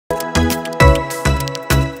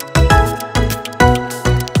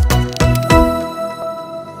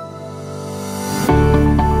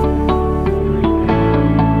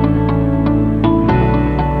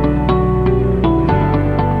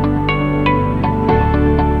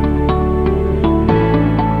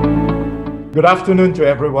Good afternoon to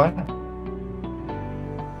everyone.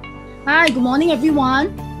 Hi, good morning,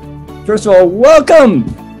 everyone. First of all, welcome!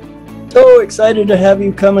 So excited to have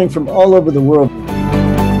you coming from all over the world.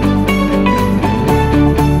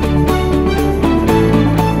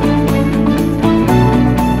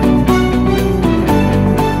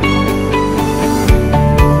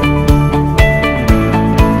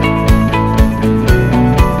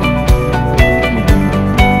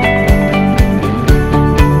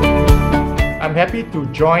 I'm happy to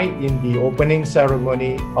join in the opening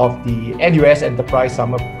ceremony of the NUS Enterprise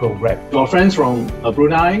Summer program. To our friends from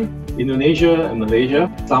Brunei, Indonesia and Malaysia,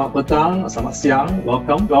 Selamat Petang, Selamat Siang,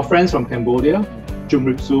 welcome. To our friends from Cambodia, Chum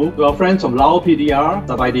Rip Su. To our friends from Laos PDR,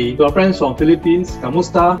 Sawadee. To our friends from Philippines,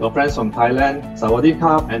 Kamusta. To our friends from Thailand, Sawadee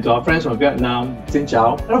Kap. And to our friends from Vietnam, Xin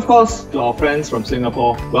Chào. And of course, to our friends from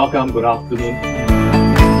Singapore, welcome, good afternoon.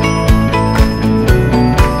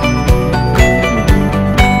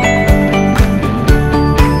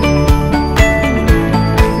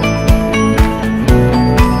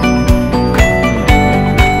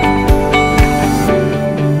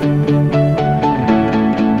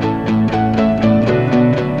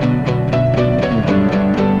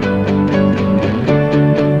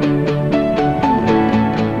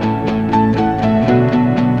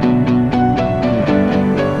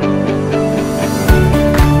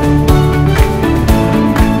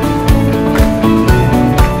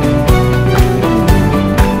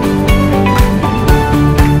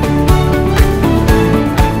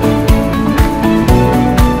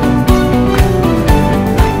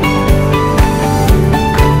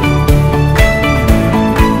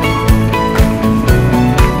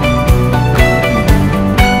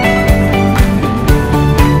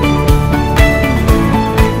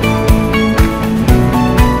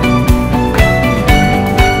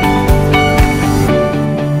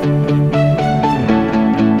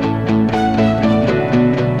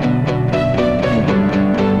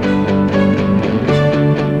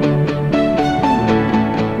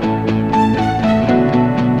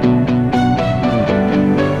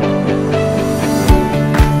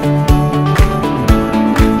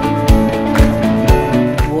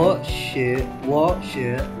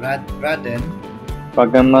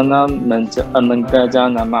 Bagaimana menjaga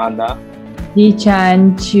nama Anda?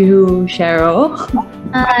 Dichan Chu Cheryl.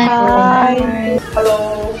 Hi.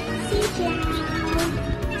 Hello.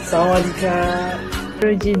 Sawadika.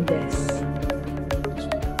 Rujin desu.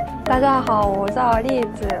 大家好，我叫栗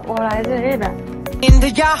子，我来自日本。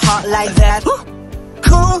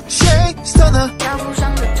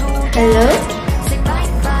 Hello.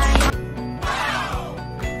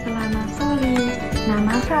 Selamat sore, NUS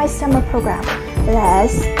Enterprise Summer Program.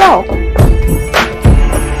 Let's go.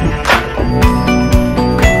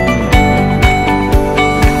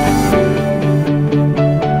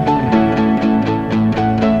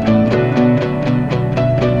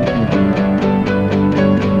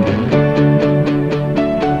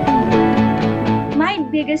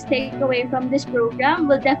 Biggest takeaway from this program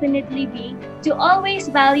will definitely be to always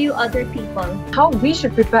value other people. How we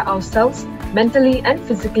should prepare ourselves mentally and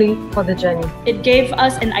physically for the journey. It gave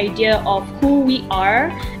us an idea of who we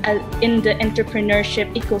are in the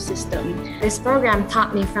entrepreneurship ecosystem. This program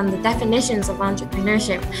taught me from the definitions of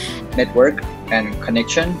entrepreneurship. Network and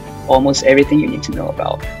connection, almost everything you need to know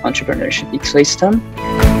about entrepreneurship ecosystem.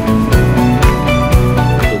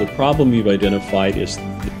 So the problem you've identified is...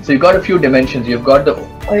 So you've got a few dimensions. You've got the...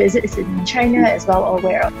 Or is it in China as well, or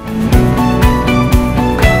where?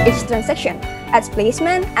 Each transaction adds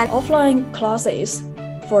placement and offline classes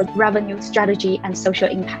for revenue strategy and social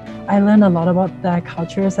impact. I learned a lot about their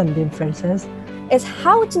cultures and differences. It's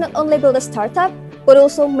how to not only build a startup, but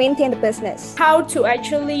also maintain the business. How to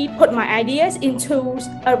actually put my ideas into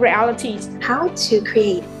a reality. How to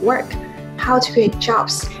create work. How to create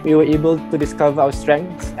jobs. We were able to discover our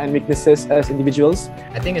strengths and weaknesses as individuals.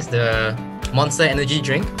 I think it's the Monster energy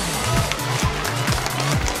drink.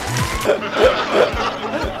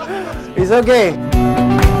 It's okay.